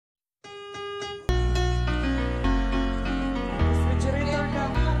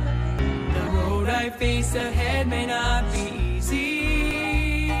face ahead may not be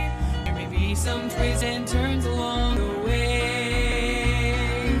easy. There may be some twists and turns along the way,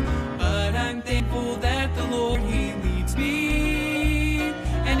 but I'm thankful that the Lord, He leads me,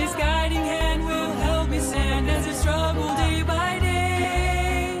 and His guiding hand will help me stand as I struggle day by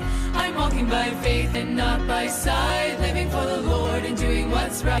day. I'm walking by faith and not by sight, living for the Lord and doing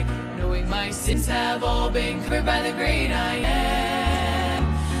what's right, knowing my sins have all been covered by the great I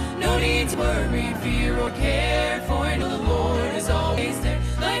am. No need to worry, fear, or care, for I know the Lord is always there.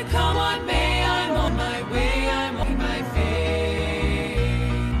 Like come on May, I'm on my way, I'm walking by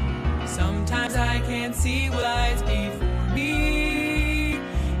faith. Sometimes I can't see what lies before me,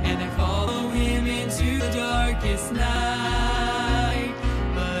 and I follow Him into the darkest night.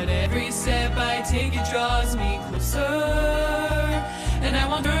 But every step I take, it draws me closer, and I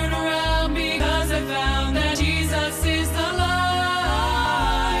won't turn around because I found that Jesus is the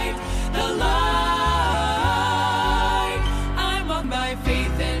light, the light. I'm walking by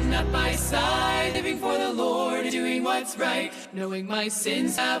faith and not by sight, living for the Lord and doing what's right, knowing my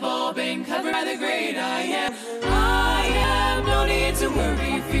sins have all been covered by the great I am. I am, no need to worry,